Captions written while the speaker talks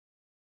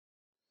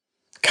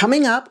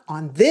coming up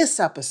on this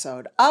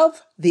episode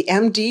of the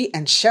MD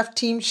and Chef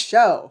Team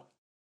Show.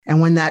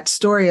 And when that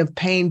story of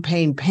pain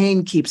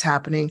keeps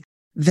happening,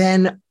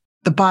 then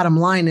the bottom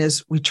line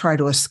is we try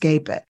to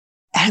escape it.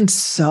 And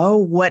so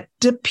what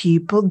do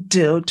people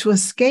do to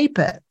escape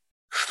it?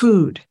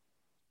 Food,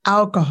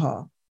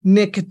 alcohol,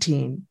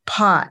 nicotine,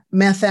 pot,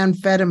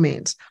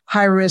 methamphetamines,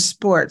 high-risk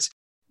sports,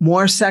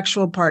 more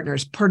sexual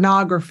partners,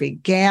 pornography,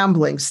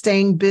 gambling,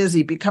 staying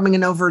busy, becoming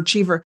an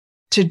overachiever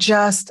to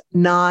just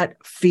not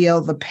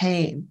feel the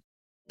pain.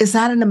 Is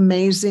that an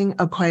amazing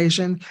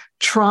equation?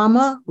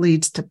 Trauma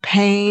leads to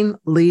pain,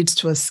 leads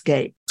to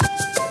escape.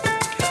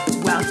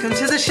 Welcome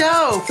to the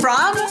show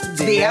from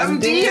the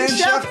MD and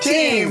Chef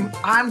Team.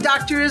 I'm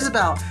Dr.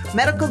 Isabel,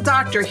 medical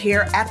doctor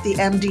here at the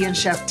MD and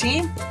Chef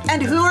Team.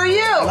 And who are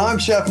you? And I'm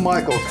Chef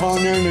Michael,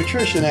 culinary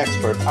nutrition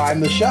expert.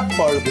 I'm the chef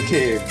part of the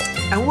team.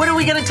 And what are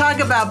we going to talk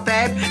about,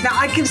 babe? Now,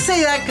 I can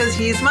say that because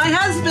he's my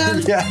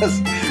husband.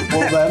 Yes.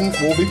 Well, then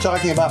we'll be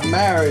talking about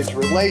marriage,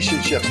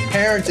 relationships,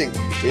 parenting,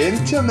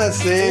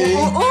 intimacy.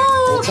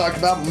 We'll talk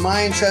about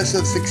mindsets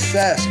of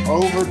success,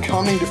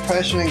 overcoming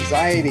depression,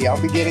 anxiety.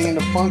 I'll be getting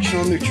into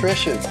functional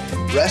nutrition,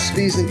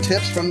 recipes and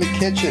tips from the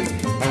kitchen.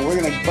 And we're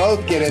going to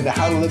both get into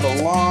how to live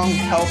a long,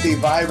 healthy,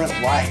 vibrant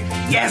life.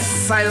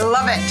 Yes, I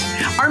love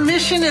it. Our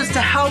mission is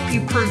to help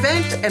you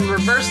prevent and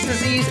reverse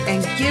disease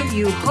and give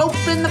you hope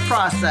in the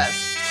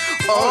process.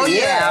 Oh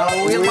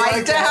yeah, we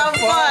like to have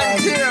fun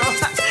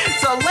too.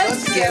 So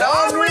let's get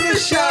on with the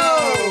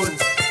show.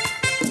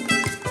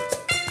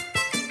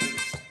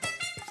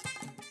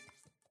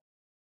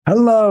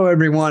 Hello,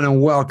 everyone,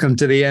 and welcome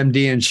to the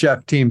MD and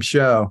Chef Team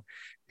Show.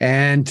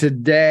 And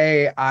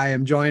today I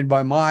am joined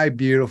by my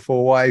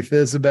beautiful wife,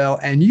 Isabel,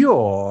 and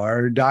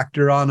your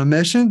doctor on a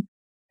mission.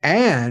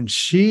 And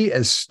she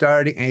is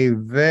starting a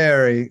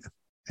very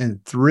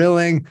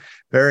thrilling,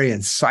 very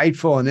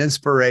insightful and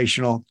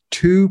inspirational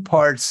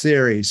two-part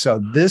series.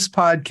 So this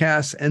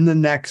podcast and the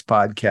next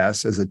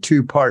podcast is a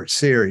two-part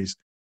series.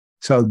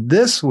 So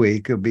this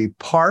week will be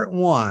part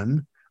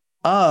one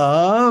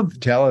of,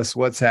 tell us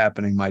what's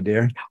happening, my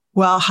dear.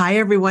 Well, hi,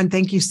 everyone.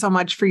 Thank you so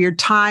much for your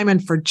time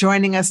and for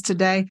joining us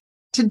today.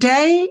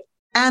 Today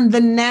and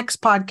the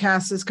next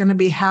podcast is going to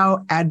be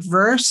how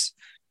adverse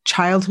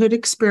childhood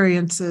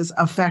experiences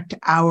affect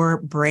our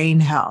brain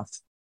health.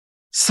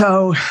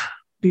 So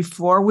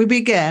before we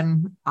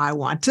begin, I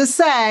want to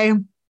say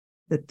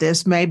that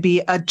this may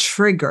be a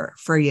trigger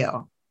for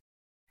you.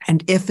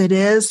 And if it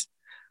is,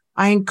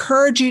 I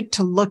encourage you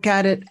to look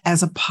at it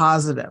as a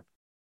positive.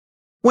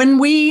 When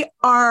we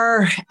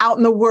are out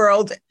in the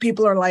world,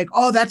 people are like,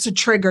 oh, that's a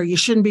trigger. You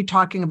shouldn't be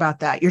talking about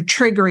that. You're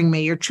triggering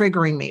me. You're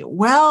triggering me.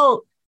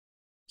 Well,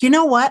 you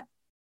know what?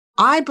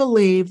 I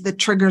believe that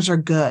triggers are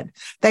good.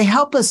 They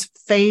help us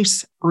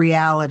face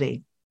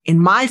reality. In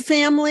my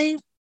family,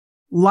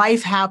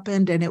 life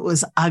happened and it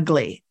was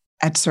ugly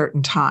at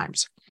certain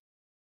times.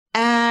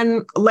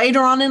 And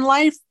later on in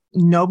life,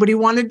 nobody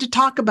wanted to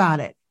talk about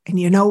it. And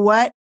you know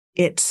what?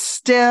 It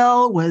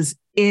still was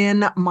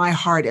in my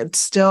heart. It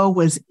still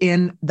was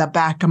in the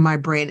back of my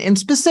brain, in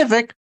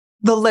specific,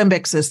 the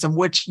limbic system,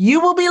 which you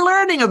will be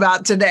learning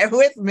about today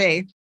with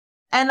me.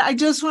 And I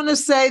just want to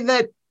say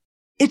that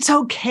it's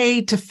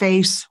okay to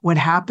face what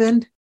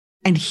happened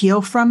and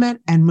heal from it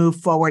and move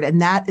forward.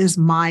 And that is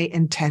my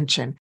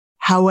intention.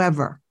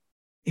 However,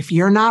 if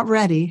you're not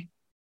ready,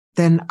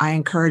 then I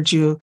encourage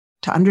you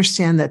to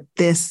understand that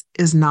this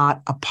is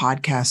not a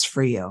podcast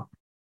for you.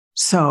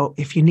 So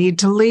if you need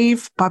to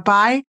leave,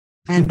 bye-bye.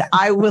 And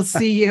I will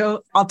see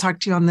you. I'll talk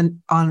to you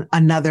on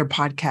another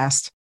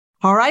podcast.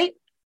 All right?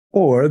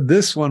 Or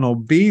this one will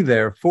be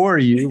there for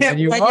you when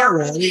you are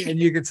ready. And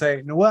you can say,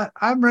 you know what?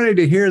 I'm ready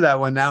to hear that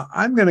one now.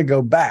 I'm going to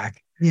go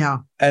back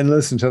and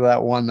listen to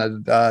that one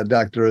that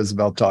Dr.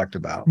 Isabel talked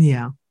about.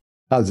 Yeah.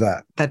 How's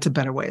that? That's a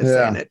better way of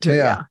saying it too.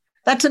 Yeah.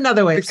 That's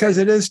another way. Because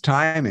it is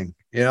timing.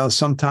 You know,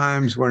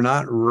 sometimes we're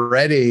not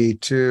ready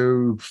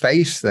to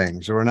face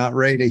things. Or we're not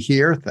ready to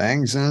hear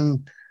things.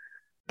 And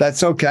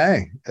that's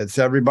okay. It's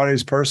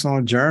everybody's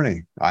personal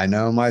journey. I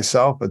know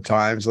myself at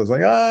times, I was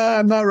like,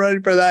 I'm not ready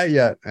for that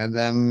yet. And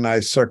then I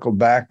circled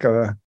back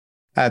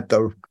at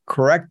the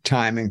correct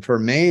timing for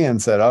me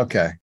and said,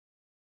 okay,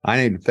 I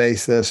need to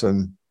face this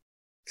and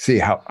see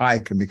how I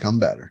can become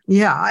better.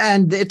 Yeah.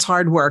 And it's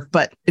hard work,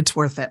 but it's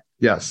worth it.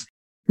 Yes.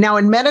 Now,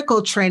 in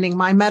medical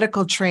training,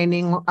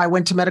 I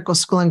went to medical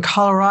school in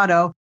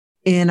Colorado.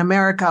 In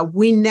America,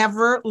 we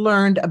never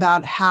learned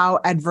about how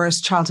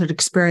adverse childhood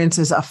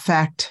experiences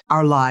affect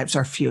our lives,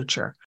 our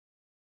future.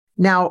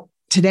 Now,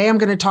 today I'm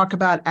going to talk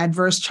about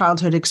adverse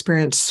childhood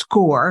experience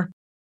score,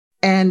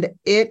 and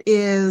it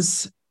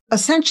is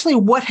essentially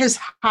what has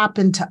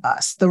happened to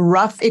us, the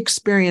rough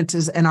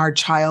experiences in our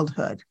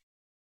childhood.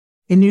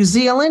 In New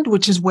Zealand,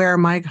 which is where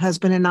my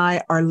husband and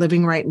I are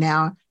living right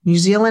now, New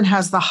Zealand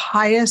has the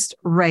highest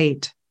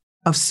rate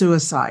of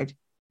suicide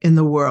in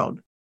the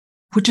world,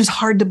 which is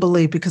hard to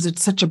believe because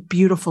it's such a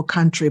beautiful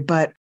country,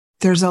 but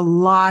there's a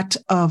lot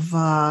of,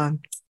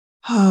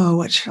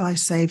 what shall I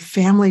say,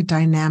 family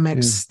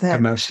dynamics.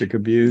 Domestic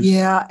abuse.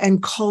 Yeah,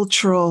 and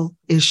cultural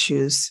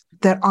issues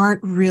that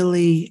aren't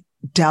really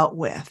dealt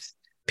with.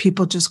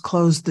 People just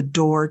close the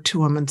door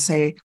to them and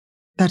say,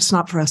 that's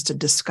not for us to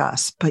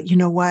discuss. But you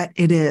know what?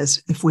 It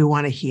is if we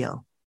want to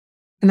heal.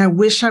 And I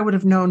wish I would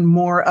have known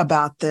more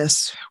about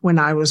this when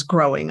I was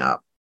growing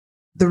up.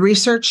 The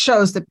research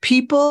shows that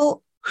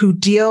people who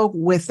deal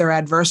with their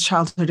adverse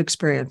childhood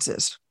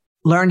experiences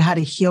learn how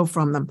to heal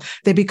from them.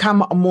 They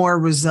become more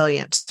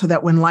resilient so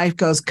that when life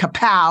goes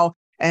kapow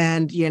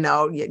and,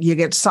 you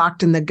get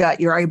socked in the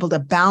gut, you're able to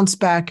bounce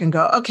back and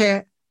go,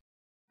 okay,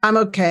 I'm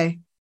okay.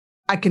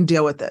 I can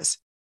deal with this.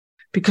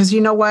 Because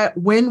you know what?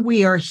 When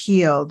we are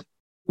healed,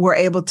 we're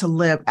able to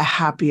live a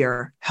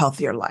happier,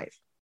 healthier life.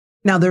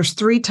 Now, there's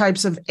 3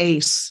 types of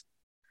ACEs.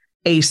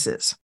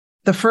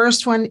 The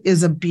first one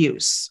is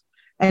abuse.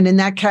 And in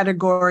that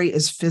category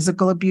is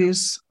physical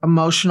abuse,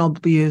 emotional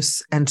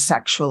abuse, and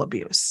sexual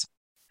abuse.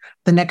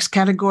 The next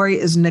category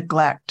is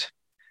neglect,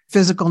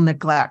 physical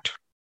neglect,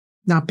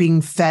 not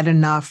being fed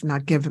enough,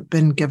 not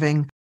been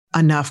giving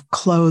enough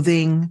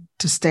clothing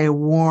to stay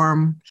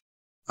warm,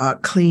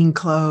 clean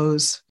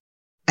clothes.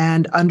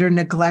 And under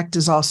neglect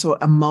is also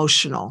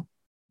emotional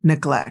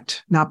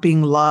neglect, not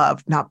being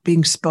loved, not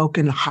being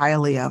spoken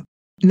highly of,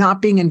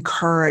 not being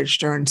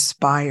encouraged or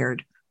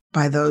inspired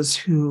by those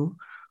who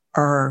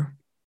are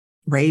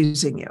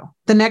raising you.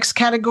 The next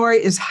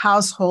category is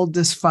household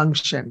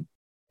dysfunction.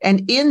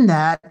 And in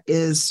that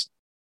is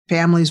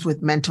families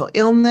with mental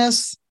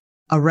illness,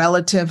 a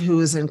relative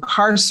who is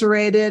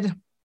incarcerated,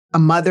 a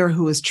mother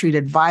who is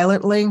treated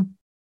violently.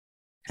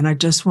 And I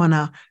just want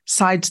to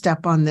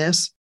sidestep on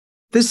this.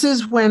 This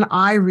is when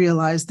I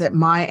realized that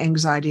my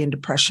anxiety and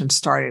depression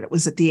started. It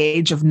was at the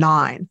age of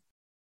 9.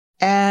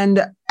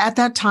 And at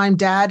that time,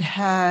 Dad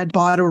had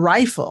bought a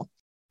rifle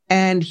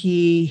and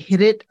he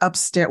hid it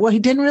upstairs. Well, he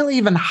didn't really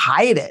even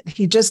hide it.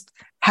 He just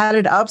had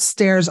it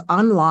upstairs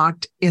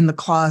unlocked in the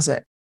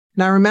closet.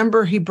 And I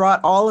remember he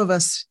brought all of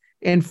us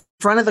in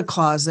front of the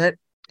closet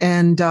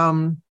and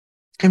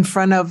in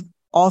front of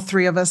all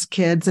 3 of us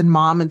kids and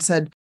Mom and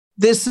said,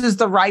 this is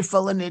the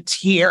rifle and it's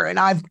here and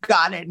I've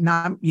got it. And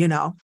I'm,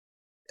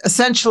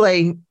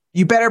 essentially,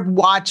 you better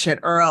watch it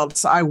or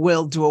else I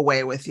will do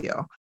away with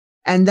you.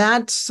 And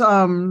that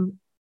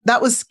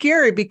was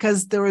scary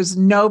because there was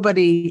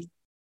nobody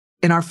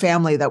in our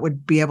family that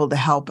would be able to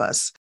help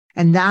us.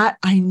 And that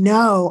I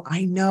know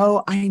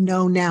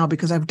now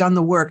because I've done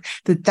the work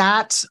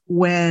that's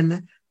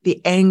when the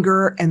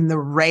anger and the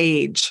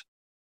rage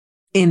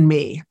in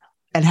me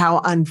and how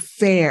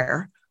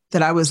unfair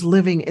that I was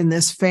living in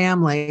this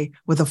family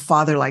with a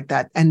father like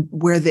that and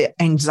where the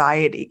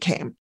anxiety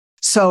came.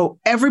 So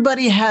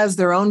everybody has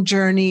their own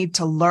journey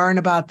to learn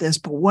about this.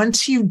 But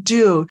once you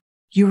do,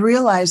 you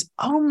realize,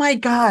 oh my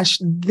gosh,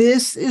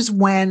 this is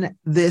when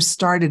this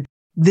started.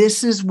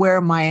 This is where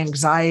my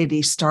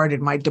anxiety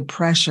started, my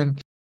depression.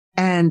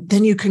 And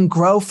then you can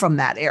grow from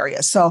that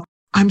area. So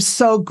I'm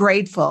so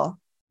grateful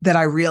that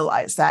I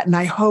realized that. And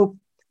I hope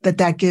that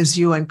that gives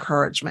you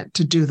encouragement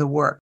to do the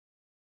work.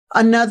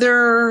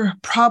 Another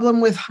problem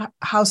with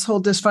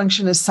household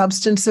dysfunction is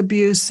substance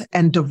abuse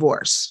and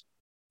divorce.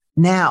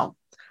 Now,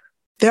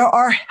 there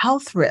are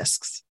health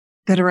risks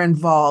that are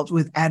involved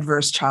with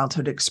adverse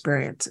childhood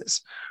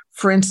experiences.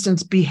 For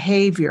instance,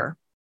 behavior.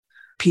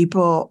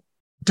 People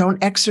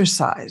don't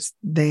exercise.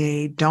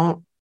 They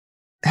don't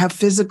have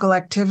physical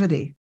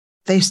activity.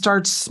 They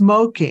start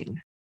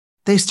smoking.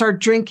 They start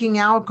drinking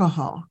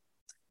alcohol.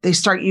 They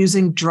start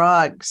using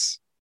drugs,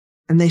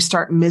 and they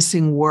start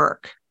missing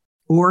work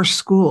or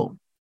school.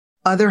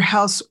 Other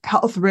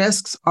health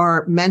risks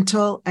are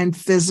mental and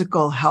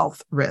physical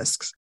health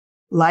risks,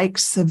 like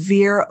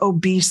severe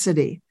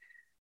obesity.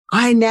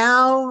 I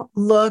now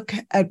look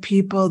at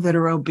people that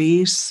are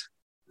obese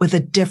with a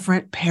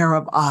different pair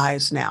of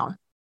eyes now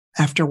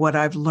after what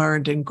I've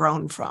learned and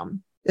grown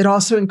from. It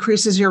also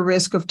increases your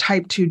risk of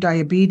type 2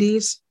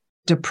 diabetes,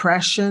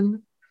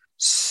 depression,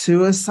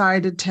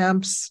 suicide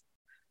attempts,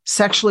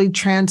 sexually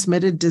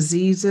transmitted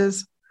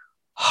diseases,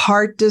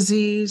 heart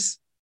disease,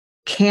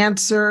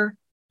 cancer,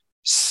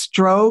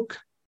 stroke,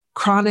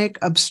 chronic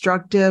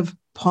obstructive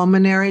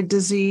pulmonary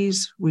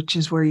disease, which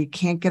is where you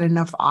can't get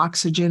enough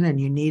oxygen and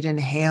you need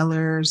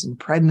inhalers and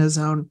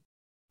prednisone.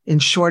 In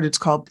short, it's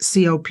called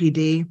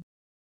COPD.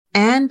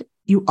 And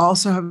you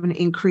also have an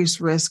increased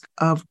risk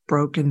of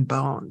broken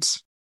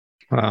bones.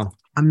 Wow.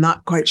 I'm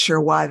not quite sure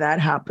why that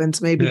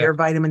happens. Maybe your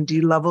vitamin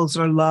D levels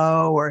are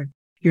low, or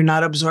you're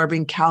not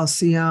absorbing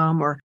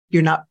calcium, or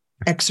you're not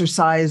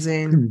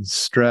exercising.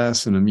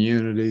 Stress and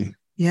immunity.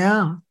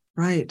 Yeah,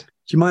 right. Do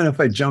you mind if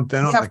I jump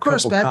in on a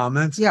couple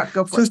comments? Yeah,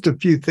 go for it. Just a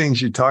few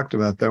things you talked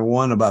about there.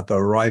 One about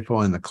the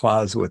rifle in the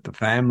closet with the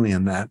family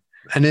and that.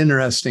 An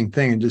interesting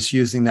thing, and just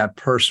using that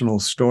personal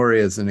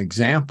story as an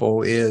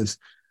example, is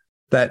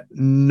that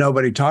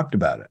nobody talked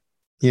about it.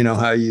 You know,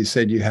 how you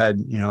said you had,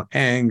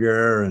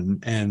 anger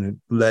and it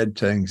led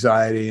to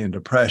anxiety and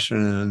depression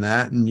and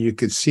that. And you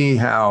could see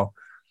how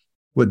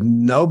with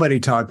nobody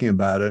talking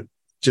about it,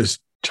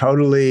 just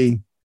totally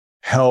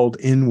held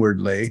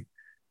inwardly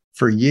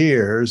for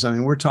years. I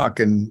mean, we're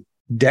talking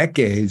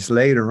decades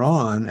later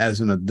on as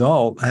an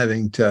adult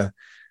having to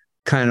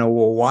kind of,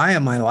 well, why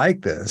am I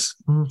like this?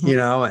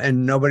 Mhm.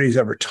 And nobody's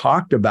ever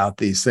talked about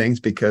these things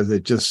because they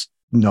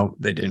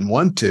didn't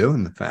want to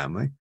in the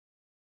family.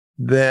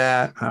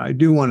 That I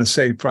do want to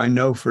say, I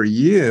know for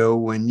you,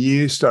 when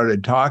you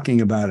started talking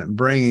about it and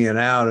bringing it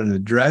out and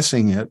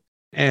addressing it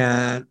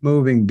and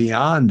moving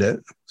beyond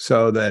it,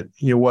 so that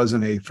it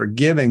wasn't a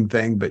forgiving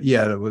thing, but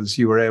yet it was,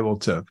 you were able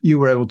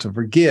to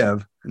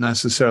forgive, not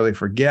necessarily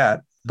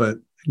forget, but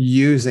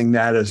using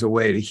that as a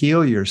way to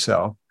heal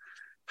yourself,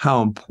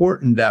 how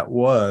important that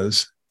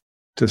was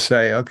to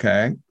say,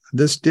 okay,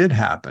 this did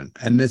happen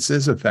and this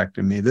is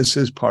affecting me. This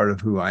is part of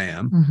who I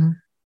am. Mm-hmm.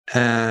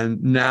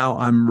 And now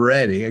I'm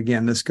ready.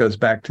 Again, this goes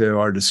back to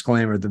our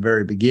disclaimer at the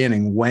very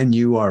beginning. When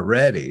you are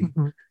ready,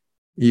 Mm-hmm.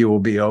 you will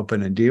be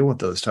open and deal with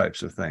those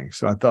types of things.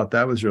 So I thought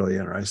that was really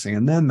interesting.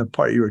 And then the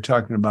part you were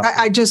talking about.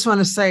 I just want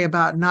to say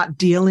about not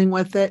dealing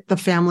with it. The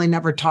family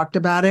never talked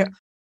about it.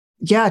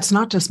 Yeah, it's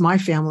not just my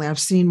family. I've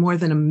seen more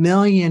than 1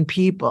 million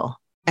people,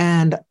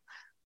 and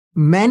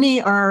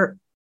many are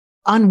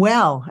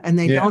unwell and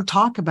they don't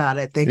talk about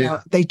it.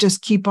 They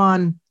just keep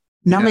on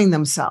numbing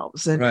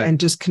themselves and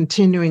just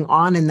continuing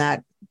on in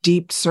that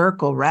deep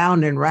circle,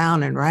 round and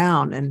round and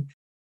round. And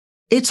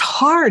it's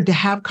hard to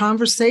have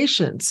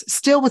conversations.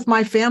 Still with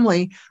my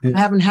family, I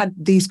haven't had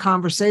these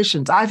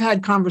conversations. I've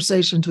had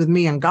conversations with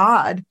me and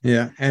God.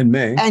 Yeah, and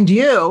me. And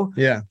you.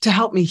 Yeah. To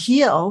help me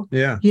heal.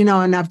 Yeah.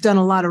 And I've done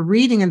a lot of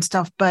reading and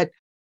stuff, but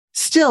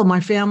still my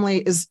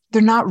family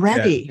they're not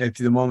ready. Yeah. If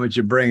the moment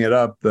you bring it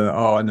up,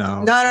 no.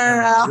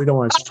 No. We don't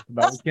want to talk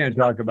about it. We can't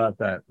talk about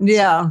that.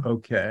 Yeah.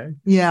 Okay.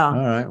 Yeah. All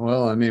right.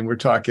 Well, I mean, we're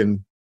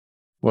talking,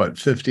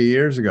 50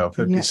 years ago,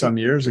 some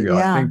years ago.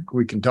 Yeah. I think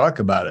we can talk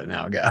about it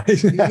now,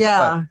 guys.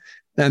 Yeah.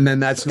 And then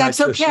that's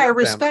okay. I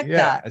respect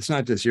that. It's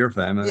not just your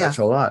family. Yeah. That's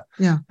a lot.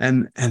 Yeah.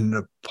 And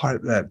the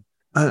part that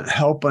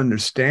help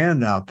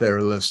understand out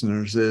there,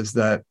 listeners, is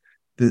that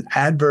the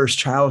adverse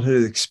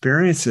childhood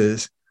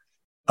experiences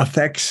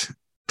affects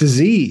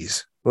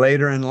disease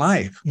later in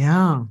life.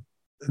 Yeah.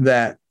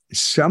 That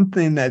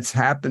something that's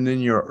happened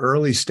in your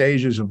early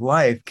stages of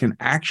life can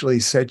actually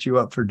set you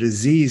up for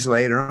disease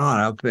later on.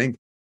 I think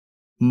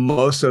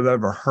most have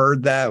ever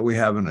heard that. We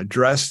haven't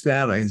addressed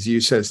that. As you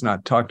said, it's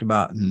not talked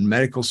about in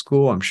medical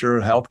school. I'm sure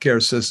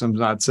healthcare system's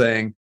not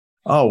saying,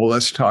 oh, well,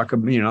 let's talk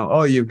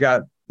about, you've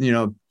got,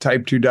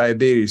 type 2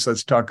 diabetes.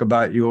 Let's talk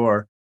about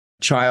your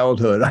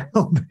childhood. I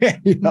don't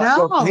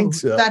think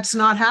so. That's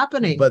not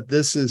happening. But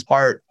this is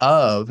part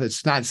of,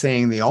 it's not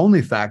saying the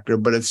only factor,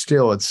 but it's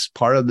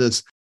part of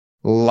this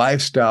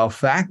lifestyle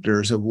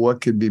factors of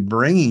what could be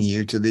bringing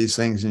you to these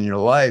things in your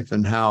life,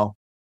 and how,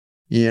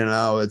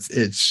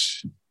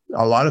 it's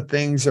a lot of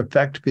things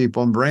affect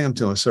people and bring them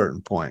to a certain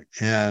point.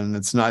 And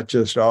it's not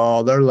just,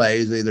 they're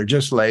lazy. They're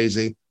just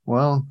lazy.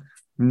 Well,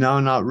 no,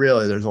 not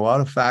really. There's a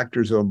lot of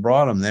factors that have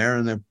brought them there,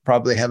 and they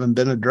probably haven't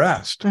been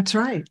addressed. That's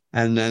right.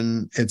 And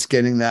then it's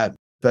getting that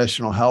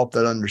professional help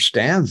that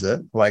understands it,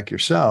 like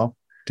yourself,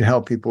 to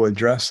help people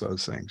address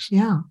those things.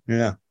 Yeah.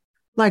 Yeah.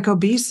 Like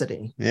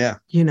obesity. Yeah.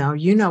 You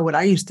know what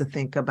I used to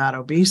think about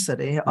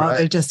obesity. Right.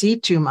 They just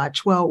eat too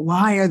much. Well,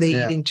 why are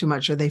they eating too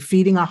much? Are they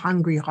feeding a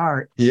hungry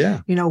heart? Yeah.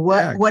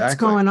 What's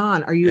going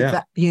on? Are you,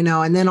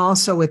 and then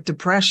also with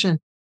depression,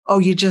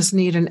 you just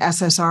need an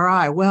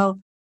SSRI. Well,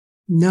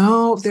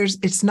 no,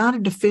 it's not a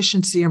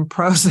deficiency in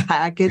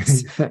Prozac.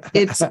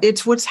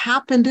 It's what's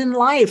happened in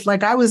life.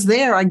 Like, I was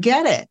there. I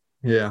get it.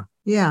 Yeah.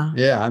 Yeah.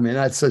 Yeah. I mean,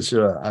 that's such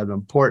an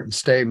important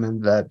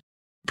statement, that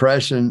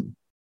depression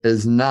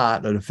is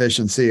not a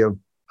deficiency of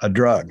a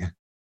drug.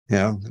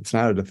 It's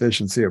not a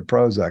deficiency of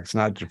Prozac. It's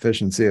not a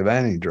deficiency of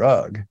any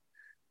drug.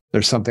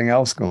 There's something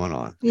else going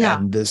on. Yeah.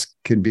 And this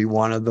can be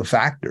one of the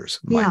factors.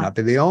 It might not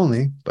be the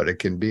only, but it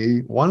can be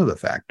one of the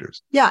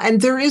factors. Yeah.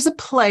 And there is a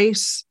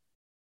place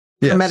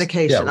for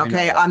medication.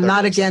 Okay. I'm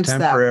not against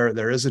that.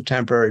 There is a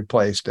temporary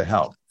place to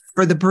help.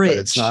 For the bridge. But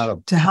it's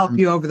not to help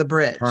you over the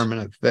bridge.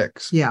 Permanent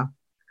fix. Yeah.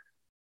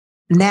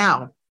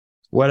 Now,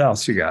 what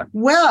else you got?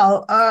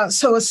 Well,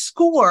 so a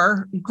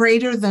score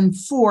greater than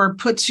 4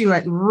 puts you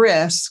at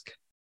risk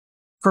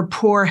for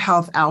poor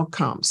health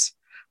outcomes.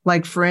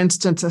 Like, for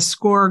instance, a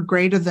score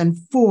greater than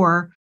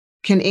 4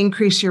 can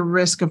increase your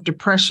risk of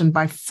depression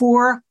by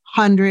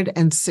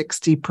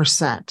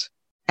 460%.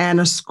 And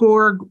a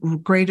score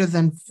greater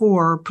than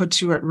 4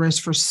 puts you at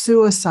risk for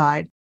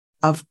suicide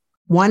of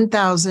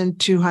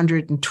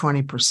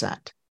 1,220%.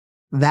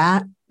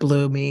 That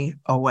blew me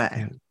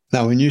away.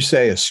 Now, when you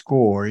say a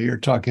score, you're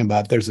talking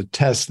about there's a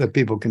test that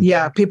people can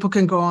take. People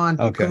can go on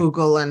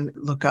Google and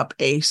look up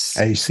ACE.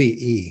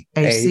 ACE.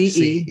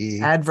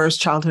 Adverse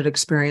Childhood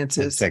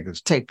Experiences.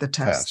 Take the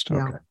test.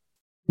 Okay.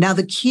 Now,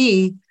 the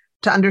key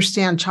to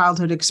understand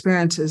childhood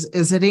experiences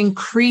is it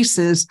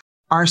increases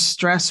our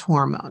stress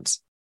hormones,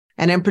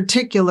 and in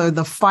particular,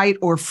 the fight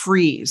or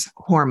freeze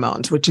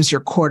hormones, which is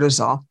your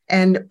cortisol.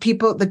 And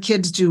the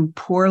kids do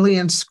poorly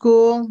in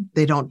school.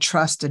 They don't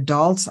trust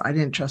adults. I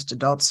didn't trust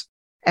adults.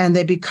 And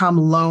they become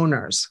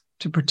loners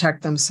to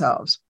protect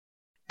themselves.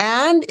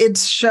 And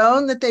it's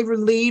shown that they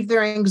relieve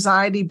their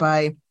anxiety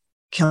by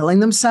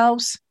killing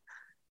themselves,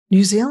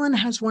 New Zealand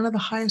has one of the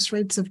highest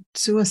rates of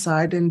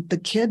suicide, and the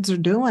kids are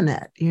doing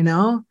it,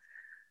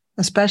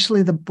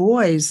 especially the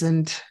boys.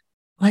 And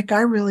I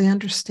really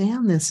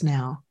understand this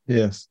now.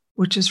 Yes.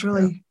 Which is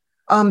really,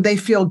 they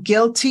feel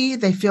guilty.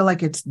 They feel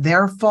like it's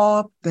their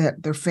fault,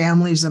 that their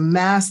family's a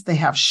mess. They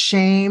have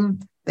shame.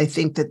 They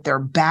think that they're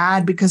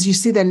bad because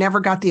they never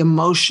got the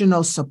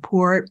emotional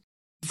support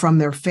from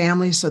their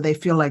family. So they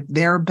feel like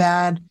they're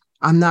bad.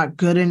 I'm not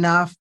good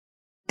enough.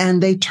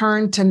 And they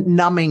turn to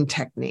numbing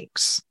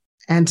techniques.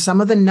 And some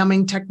of the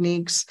numbing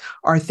techniques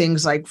are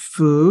things like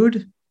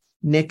food,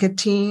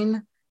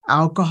 nicotine,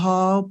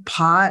 alcohol,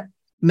 pot,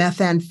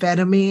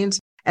 methamphetamines,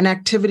 and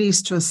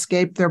activities to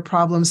escape their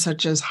problems,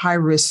 such as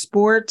high-risk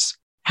sports,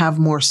 have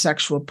more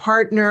sexual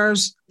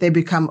partners, they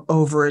become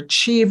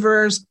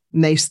overachievers,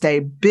 and they stay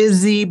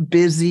busy,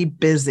 busy,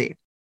 busy.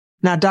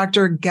 Now,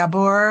 Dr.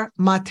 Gabor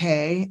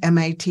Mate,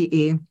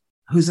 M-A-T-E,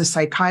 who's a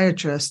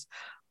psychiatrist,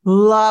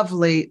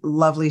 lovely,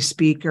 lovely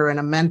speaker and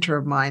a mentor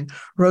of mine,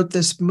 wrote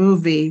this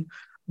movie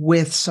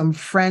with some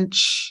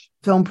French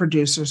film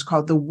producers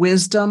called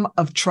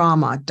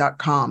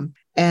thewisdomoftrauma.com.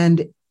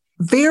 And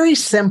very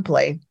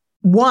simply,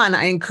 one,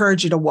 I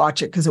encourage you to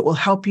watch it because it will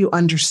help you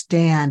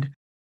understand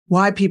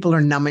why people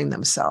are numbing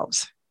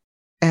themselves.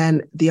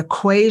 And the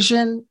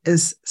equation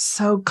is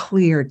so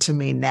clear to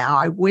me now.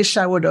 I wish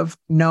I would have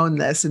known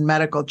this in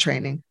medical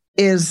training,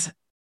 is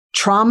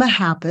trauma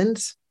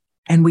happens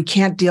and we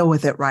can't deal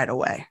with it right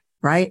away,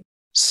 right?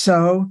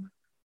 So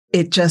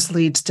it just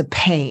leads to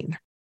pain.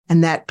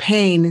 And that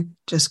pain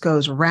just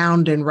goes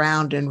round and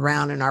round and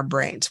round in our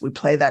brains. We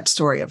play that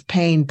story of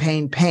pain,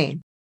 pain,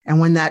 pain. And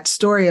when that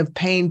story of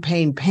pain,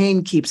 pain,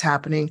 pain keeps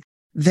happening,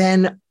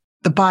 then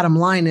the bottom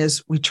line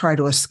is we try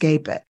to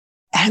escape it.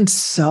 And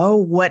so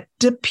what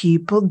do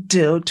people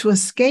do to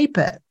escape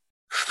it?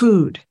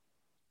 Food,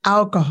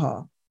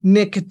 alcohol,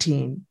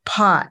 nicotine,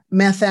 pot,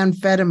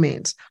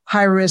 methamphetamines,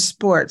 high-risk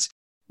sports,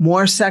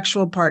 more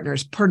sexual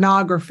partners,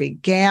 pornography,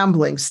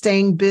 gambling,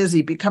 staying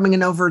busy, becoming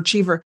an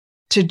overachiever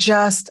to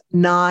just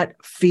not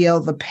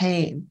feel the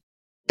pain.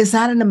 Is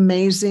that an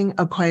amazing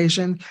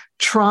equation?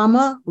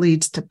 Trauma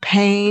leads to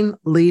pain,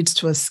 leads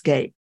to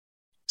escape.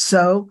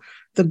 So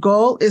the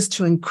goal is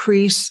to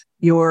increase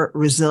your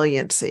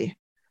resiliency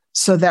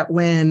so that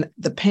when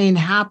the pain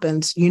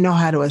happens, you know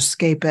how to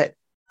escape it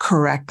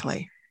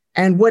correctly.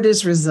 And what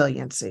is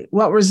resiliency?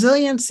 Well,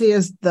 resiliency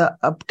is the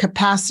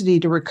capacity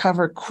to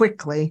recover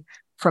quickly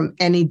from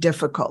any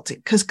difficulty.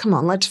 Because come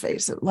on, let's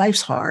face it,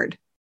 life's hard.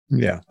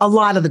 Yeah. A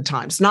lot of the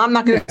times. Now, I'm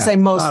not going to say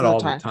most of the time.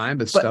 Not all the time,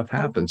 but stuff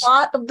happens. A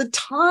lot of the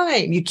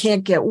time. You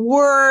can't get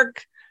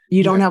work.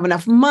 You don't have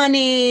enough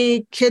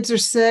money. Kids are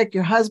sick.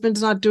 Your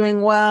husband's not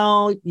doing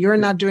well. You're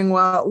not doing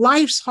well.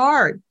 Life's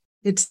hard.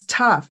 It's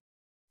tough.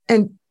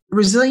 And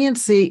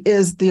resiliency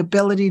is the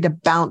ability to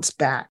bounce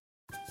back.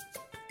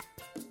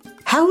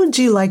 How would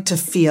you like to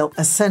feel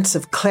a sense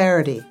of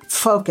clarity,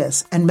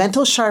 focus, and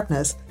mental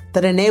sharpness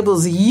that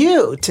enables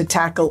you to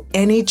tackle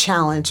any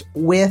challenge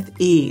with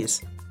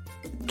ease?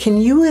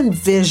 Can you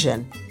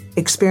envision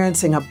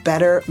experiencing a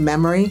better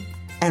memory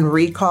and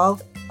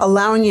recall,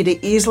 allowing you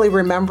to easily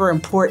remember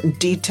important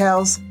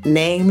details,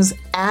 names,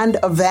 and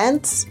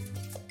events?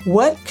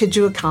 What could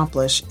you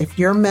accomplish if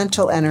your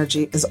mental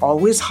energy is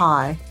always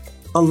high,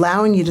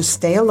 allowing you to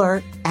stay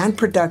alert and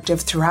productive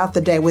throughout the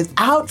day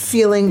without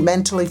feeling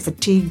mentally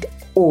fatigued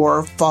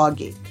or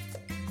foggy?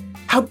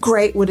 How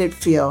great would it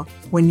feel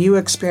when you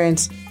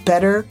experience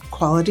better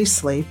quality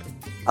sleep,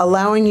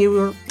 allowing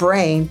your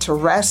brain to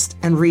rest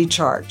and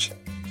recharge,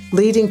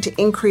 leading to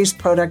increased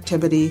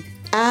productivity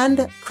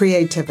and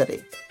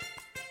creativity?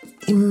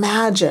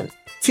 Imagine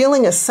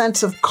feeling a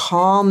sense of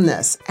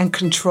calmness and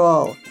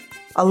control,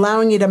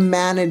 allowing you to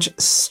manage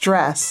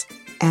stress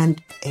and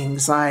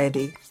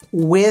anxiety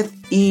with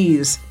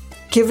ease,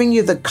 giving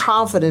you the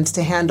confidence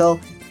to handle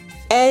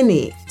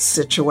any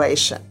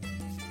situation.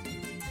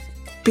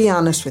 Be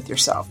honest with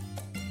yourself.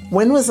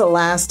 When was the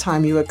last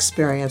time you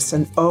experienced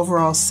an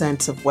overall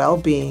sense of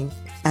well-being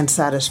and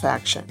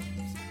satisfaction?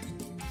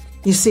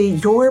 You see,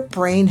 your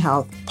brain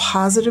health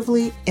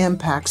positively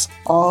impacts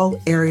all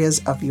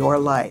areas of your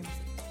life,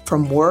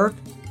 from work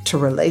to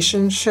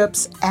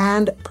relationships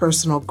and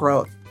personal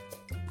growth.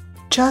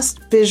 Just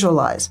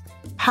visualize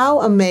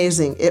how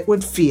amazing it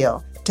would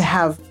feel to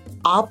have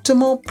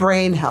optimal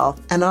brain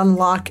health and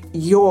unlock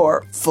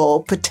your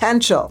full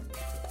potential.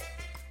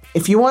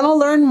 If you want to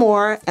learn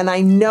more, and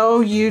I know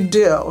you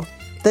do,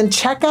 then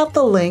check out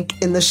the link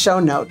in the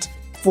show notes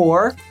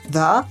for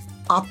the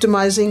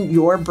Optimizing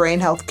Your Brain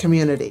Health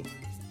community.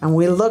 And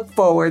we look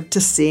forward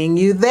to seeing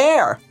you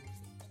there.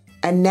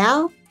 And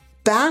now,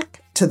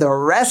 back to the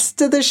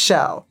rest of the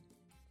show.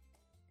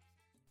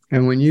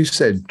 And when you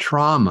said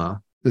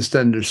trauma, just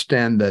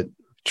understand that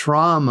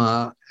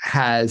trauma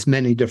has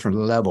many different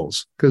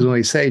levels. Because when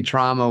we say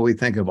trauma, we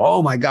think of,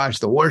 oh my gosh,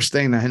 the worst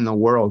thing in the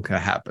world could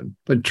happen.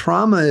 But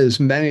trauma has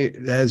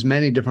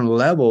many different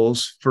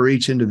levels for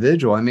each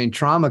individual. I mean,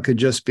 trauma could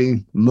just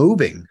be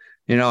moving.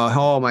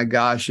 Oh my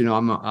gosh,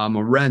 I'm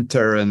a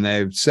renter and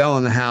they're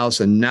selling the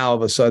house and now all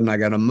of a sudden I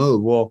got to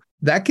move. Well,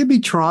 that could be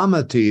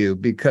trauma to you,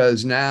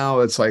 because now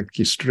it's like,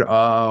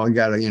 I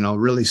got to,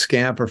 really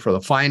scamper for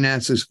the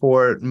finances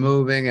for it,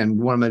 moving, and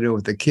what am I doing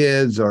with the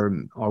kids, or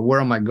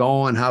where am I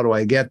going? How do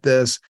I get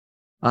this?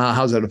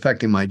 How's it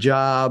affecting my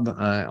job?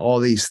 All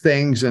these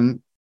things.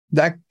 And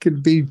that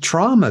could be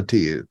trauma to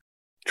you.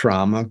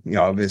 Trauma,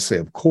 obviously,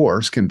 of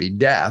course, can be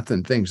death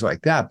and things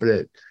like that,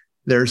 but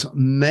there's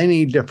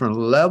many different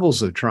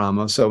levels of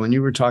trauma. So when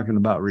you were talking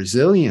about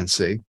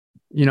resiliency,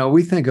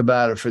 we think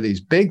about it for these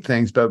big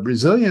things, but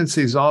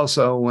resiliency is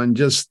also when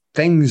just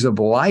things of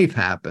life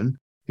happen.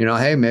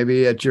 Hey,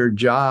 maybe at your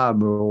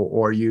job,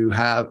 or you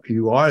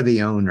are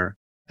the owner,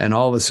 and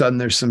all of a sudden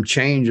there's some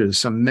changes,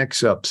 some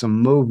mix-ups,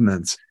 some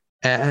movements.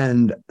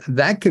 And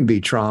that could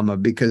be trauma,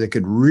 because it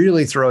could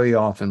really throw you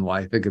off in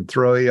life. It could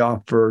throw you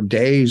off for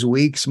days,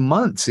 weeks,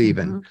 months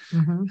even.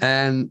 Mm-hmm.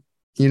 And,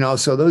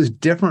 so those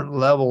different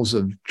levels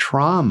of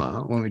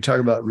trauma, when we talk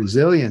about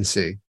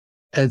resiliency,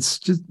 it's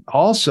just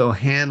also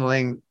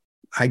handling,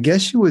 I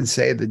guess you would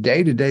say, the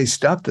day-to-day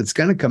stuff that's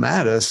going to come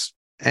at us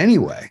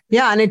anyway.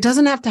 Yeah. And it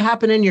doesn't have to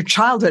happen in your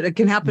childhood. It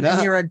can happen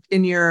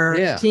in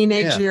your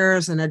teenage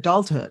years and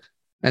adulthood.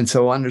 And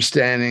so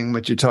understanding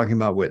what you're talking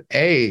about with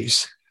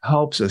ACE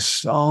helps us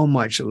so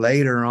much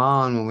later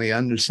on, when we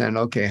understand,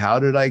 okay, how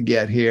did I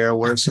get here?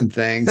 What are some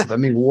things? Let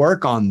me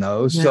work on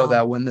those so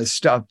that when this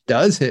stuff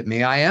does hit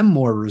me, I am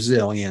more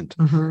resilient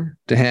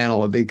to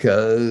handle it,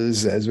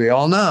 because as we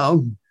all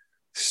know,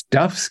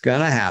 stuff's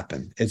going to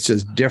happen. It's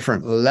just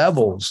different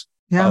levels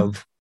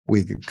of,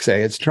 we could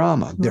say it's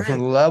trauma,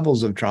 different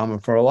levels of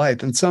trauma for a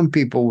life. And some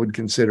people would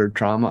consider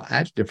trauma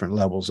at different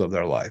levels of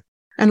their life.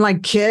 And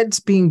like kids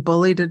being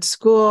bullied at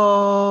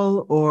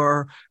school,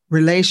 or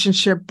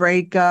relationship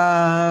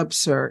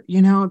breakups, or,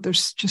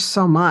 there's just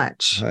so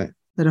much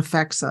that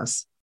affects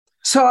us.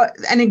 So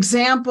an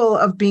example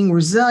of being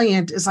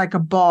resilient is like a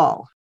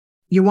ball.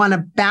 You want to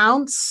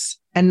bounce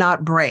and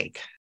not break.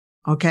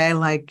 Okay.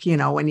 Like,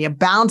 when you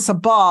bounce a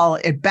ball,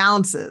 it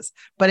bounces.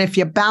 But if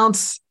you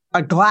bounce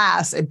a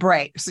glass, it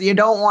breaks. So you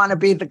don't want to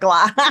be the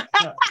glass.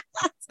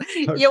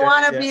 You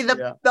want to be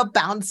the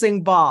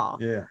bouncing ball.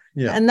 Yeah.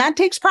 And that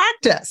takes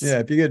practice. Yeah.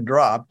 If you get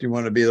dropped, you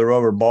want to be the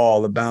rubber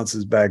ball that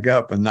bounces back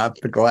up and not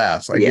the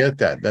glass. I get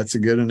that. That's a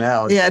good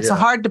analogy. Yeah. It's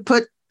hard to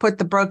put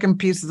the broken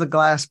pieces of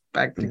glass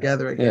back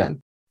together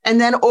again. Yeah.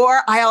 And then,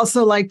 or I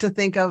also like to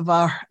think of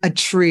a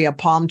tree, a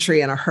palm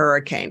tree in a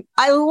hurricane.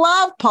 I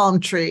love palm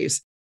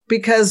trees,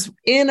 because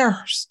in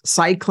a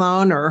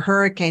cyclone or a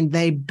hurricane,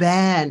 they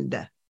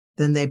bend,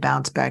 then they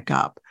bounce back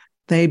up.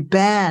 They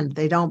bend,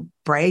 they don't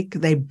break,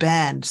 they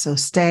bend. So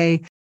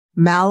stay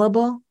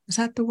malleable. Is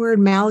that the word,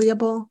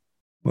 malleable?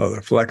 Well,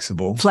 they're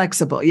flexible.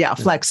 Flexible. Yeah,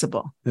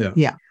 flexible.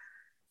 Yeah.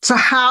 So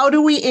how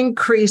do we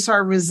increase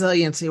our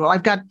resiliency? Well,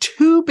 I've got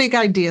two big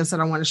ideas that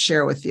I want to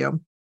share with you.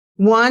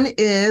 One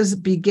is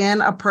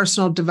begin a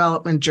personal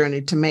development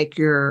journey to make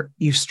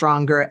you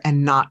stronger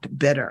and not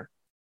bitter.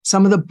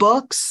 Some of the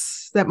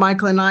books that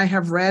Michael and I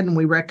have read and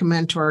we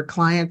recommend to our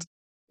clients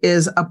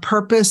is A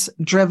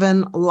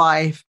Purpose-Driven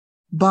Life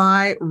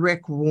by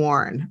Rick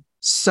Warren.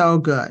 So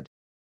good.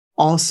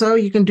 Also,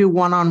 you can do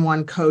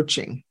one-on-one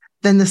coaching.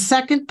 Then the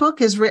second book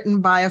is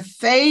written by a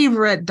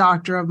favorite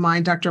doctor of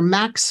mine, Dr.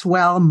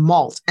 Maxwell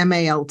Maltz,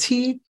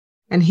 M-A-L-T,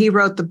 and he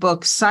wrote the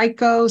book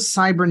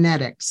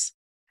Psycho-Cybernetics.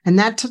 And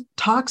that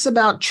talks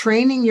about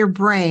training your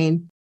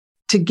brain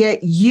to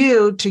get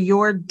you to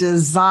your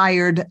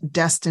desired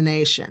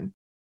destination.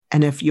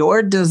 And if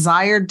your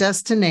desired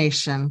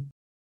destination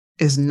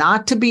is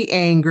not to be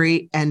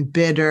angry and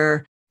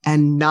bitter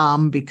and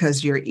numb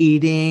because you're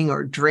eating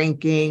or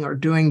drinking or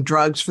doing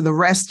drugs for the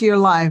rest of your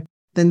life,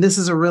 then this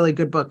is a really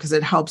good book, because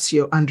it helps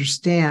you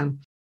understand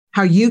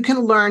how you can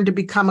learn to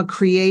become a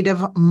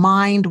creative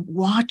mind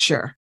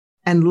watcher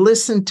and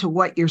listen to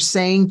what you're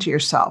saying to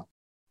yourself.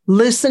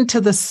 Listen to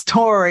the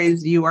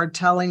stories you are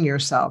telling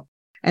yourself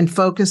and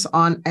focus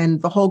on,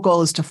 and the whole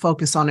goal is to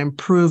focus on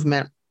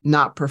improvement,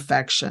 not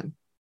perfection.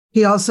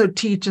 He also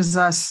teaches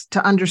us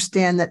to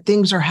understand that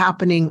things are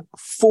happening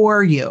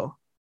for you,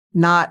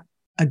 not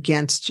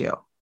against you.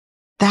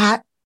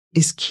 That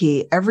is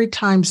key. Every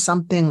time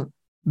something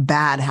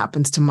bad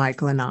happens to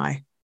Michael and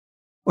I,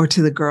 or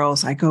to the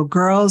girls, I go,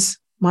 girls,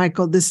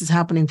 Michael, this is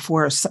happening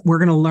for us. We're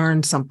going to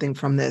learn something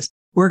from this.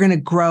 We're going to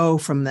grow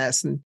from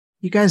this. And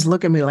you guys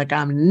look at me like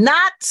I'm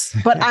nuts,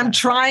 but I'm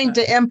trying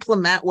to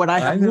implement what I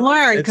have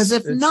learned. Because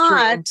if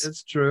not,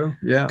 it's true.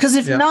 Yeah. Because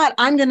if not,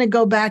 I'm going to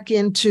go back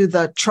into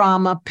the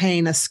trauma,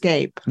 pain,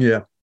 escape.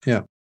 Yeah.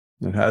 Yeah.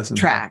 It hasn't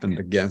happened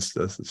against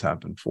us. It's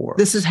happened for us.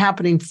 This is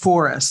happening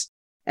for us.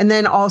 And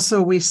then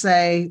also we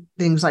say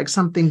things like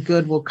something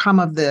good will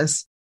come of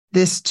this.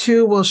 This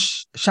too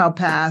shall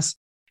pass.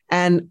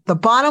 And the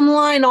bottom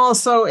line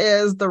also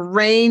is the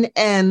rain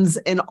ends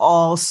in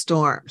all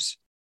storms.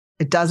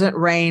 It doesn't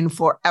rain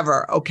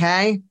forever,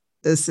 okay?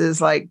 This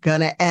is like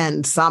going to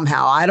end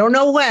somehow. I don't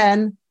know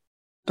when,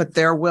 but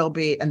there will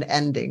be an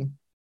ending.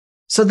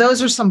 So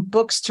those are some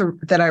books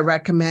that I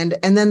recommend.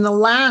 And then the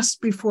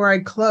last before I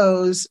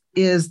close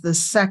is the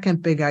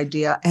second big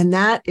idea, and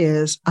that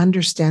is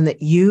understand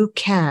that you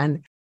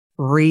can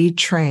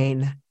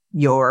retrain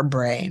your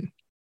brain.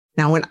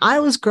 Now, when I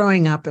was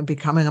growing up and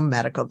becoming a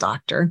medical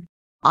doctor,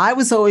 I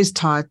was always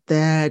taught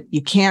that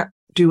you can't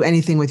do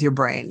anything with your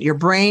brain. Your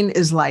brain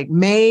is like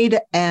made,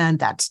 and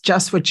that's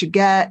just what you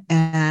get.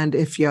 And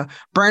if you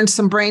burn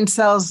some brain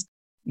cells,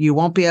 you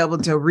won't be able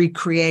to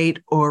recreate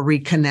or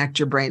reconnect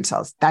your brain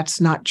cells. That's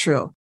not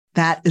true.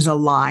 That is a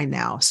lie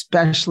now,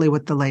 especially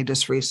with the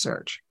latest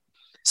research.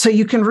 So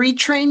you can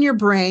retrain your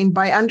brain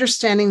by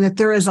understanding that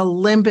there is a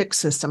limbic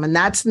system, and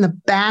that's in the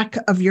back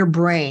of your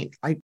brain,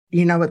 like,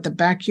 at the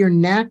back of your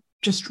neck,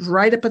 just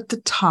right up at the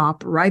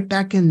top, right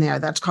back in there.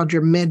 That's called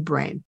your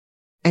midbrain.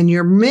 And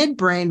your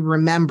midbrain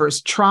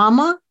remembers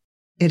trauma.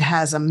 It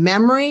has a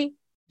memory,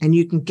 and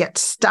you can get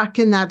stuck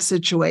in that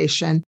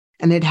situation.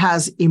 And it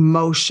has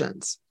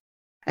emotions.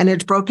 And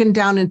it's broken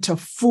down into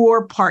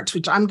 4 parts,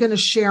 which I'm going to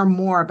share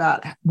more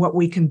about what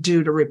we can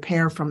do to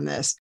repair from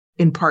this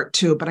in part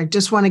 2. But I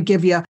just want to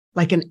give you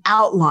like an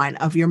outline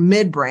of your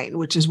midbrain,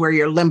 which is where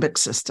your limbic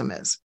system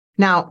is.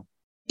 Now,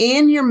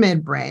 in your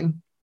midbrain,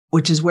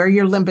 which is where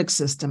your limbic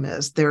system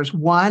is, there's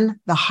one,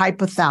 the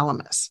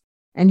hypothalamus.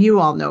 And you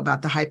all know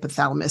about the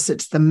hypothalamus.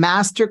 It's the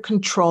master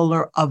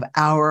controller of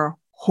our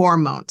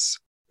hormones.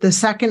 The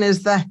second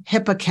is the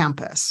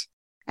hippocampus,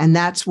 and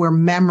that's where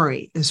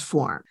memory is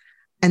formed.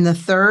 And the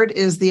third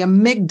is the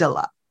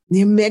amygdala.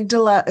 The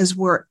amygdala is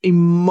where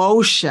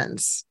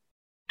emotions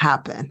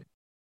happen.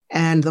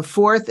 And the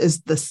fourth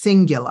is the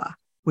cingula,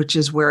 which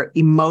is where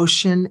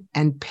emotion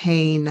and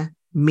pain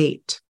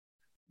meet.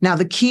 Now,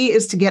 the key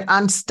is to get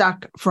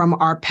unstuck from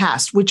our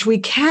past, which we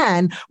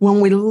can when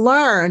we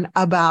learn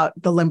about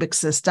the limbic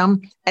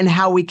system and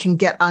how we can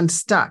get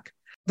unstuck.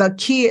 The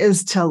key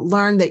is to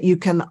learn that you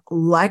can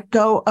let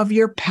go of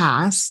your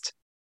past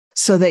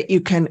so that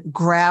you can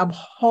grab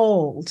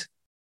hold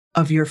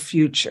of your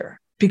future.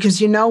 Because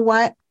you know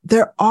what?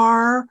 There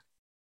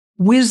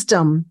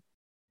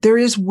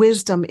is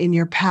wisdom in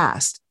your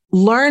past.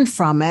 Learn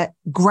from it,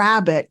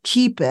 grab it,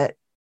 keep it,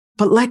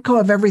 but let go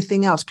of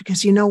everything else,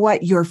 because you know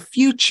what? Your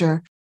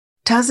future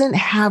doesn't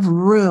have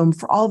room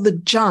for all the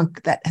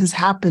junk that has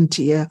happened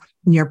to you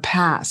in your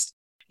past.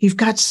 You've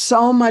got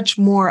so much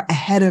more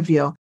ahead of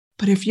you.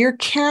 But if you're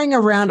carrying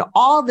around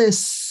all this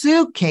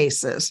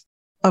suitcases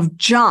of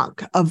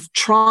junk, of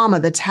trauma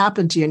that's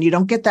happened to you, and you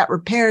don't get that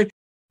repaired,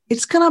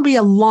 it's going to be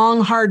a long,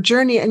 hard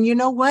journey. And you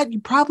know what? You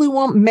probably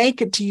won't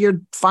make it to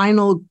your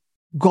final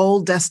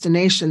goal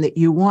destination that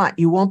you want.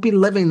 You won't be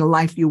living the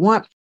life you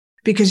want,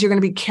 because you're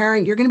going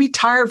to be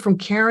tired from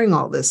carrying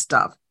all this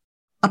stuff.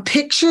 A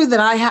picture that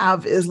I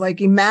have is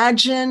like,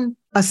 imagine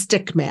a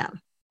stick man,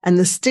 and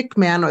the stick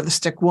man or the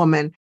stick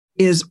woman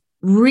is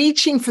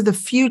reaching for the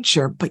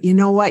future. But you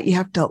know what? You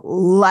have to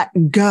let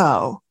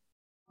go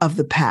of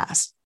the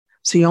past.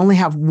 So you only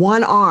have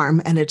one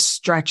arm and it's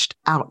stretched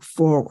out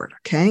forward.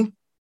 Okay.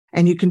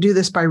 And you can do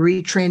this by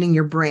retraining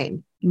your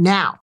brain.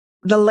 Now,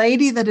 the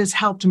lady that has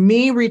helped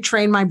me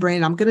retrain my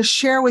brain, I'm going to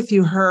share with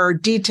you her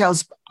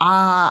details.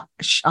 I'm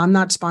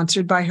not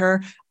sponsored by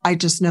her. I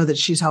just know that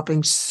she's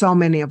helping so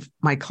many of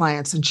my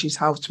clients, and she's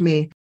helped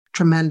me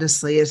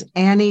tremendously, is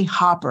Annie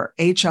Hopper,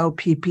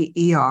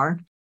 Hopper.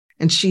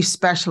 And she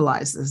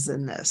specializes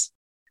in this.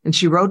 And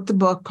she wrote the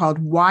book called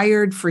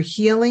Wired for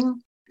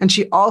Healing. And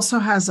she also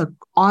has an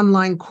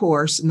online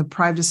course in the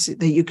privacy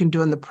that you can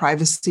do in the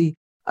privacy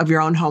of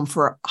your own home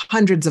for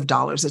hundreds of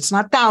dollars. It's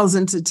not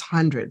thousands, it's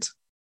hundreds.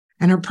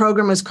 And her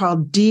program is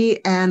called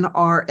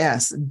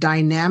DNRS,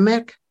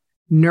 Dynamic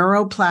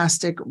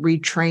Neuroplastic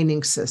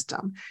Retraining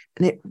System.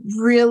 And it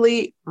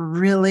really,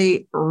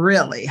 really,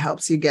 really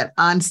helps you get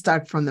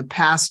unstuck from the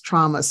past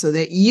trauma so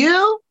that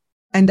you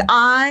and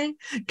I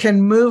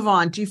can move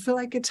on. Do you feel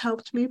like it's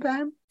helped me,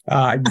 Ben?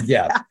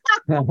 Yeah.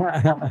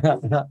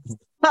 That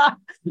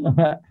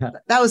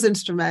was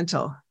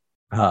instrumental.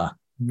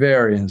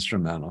 Very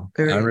instrumental.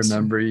 I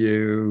remember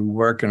you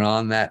working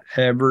on that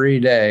every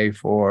day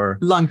for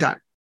long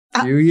time.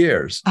 Few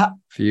years.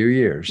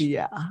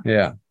 Yeah.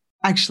 Yeah.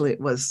 Actually,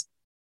 it was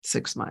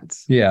 6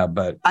 months. Yeah,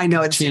 but I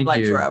know it seemed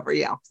like forever.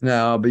 Yeah.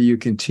 No, but you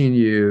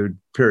continued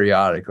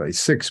periodically,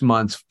 6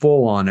 months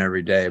full on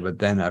every day. But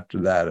then after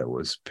that, it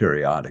was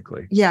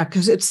periodically. Yeah,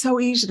 because it's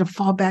so easy to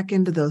fall back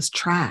into those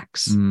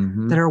tracks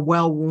that are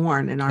well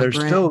worn in our brain.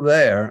 They're still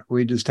there.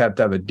 We just have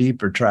to have a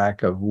deeper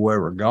track of where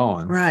we're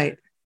going. Right.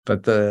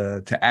 But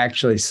to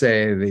actually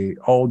say the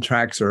old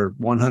tracks are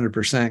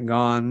 100%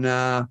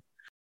 gone,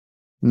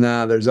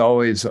 no, there's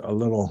always a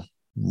little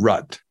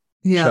rut,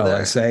 shall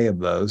I say, of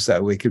those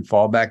that we could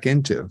fall back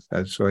into.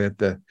 That's why we have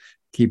to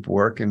keep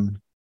working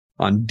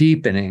on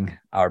deepening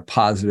our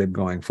positive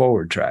going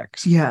forward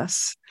tracks.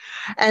 Yes.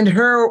 And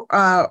her,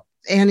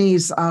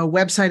 Annie's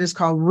website is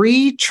called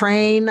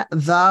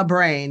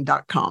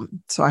retrainthebrain.com.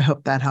 So I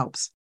hope that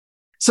helps.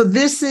 So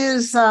this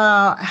is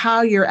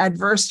how your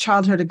adverse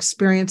childhood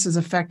experiences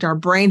affect our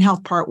brain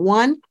health, part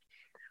 1.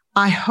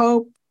 I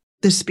hope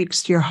this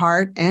speaks to your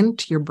heart and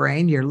to your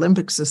brain, your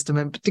limbic system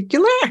in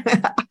particular,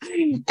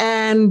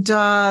 and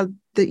that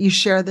you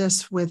share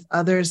this with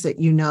others that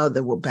you know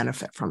that will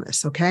benefit from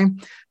this, okay?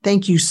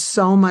 Thank you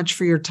so much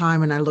for your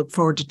time, and I look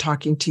forward to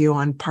talking to you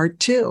on part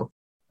 2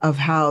 of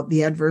how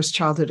the adverse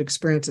childhood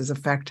experiences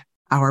affect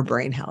our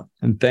brain health.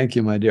 And thank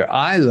you, my dear.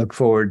 I look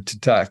forward to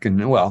talking,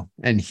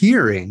 and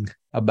hearing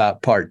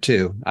about part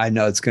 2. I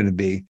know it's going to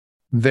be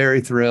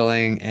very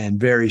thrilling and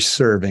very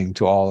serving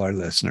to all our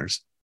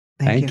listeners.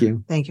 Thank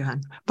you. Thank you,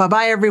 hon.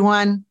 Bye-bye,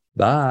 everyone.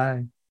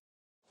 Bye.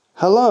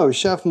 Hello,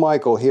 Chef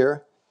Michael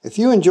here. If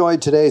you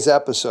enjoyed today's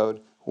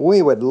episode,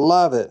 we would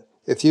love it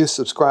if you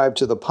subscribed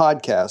to the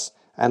podcast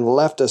and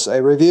left us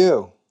a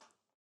review.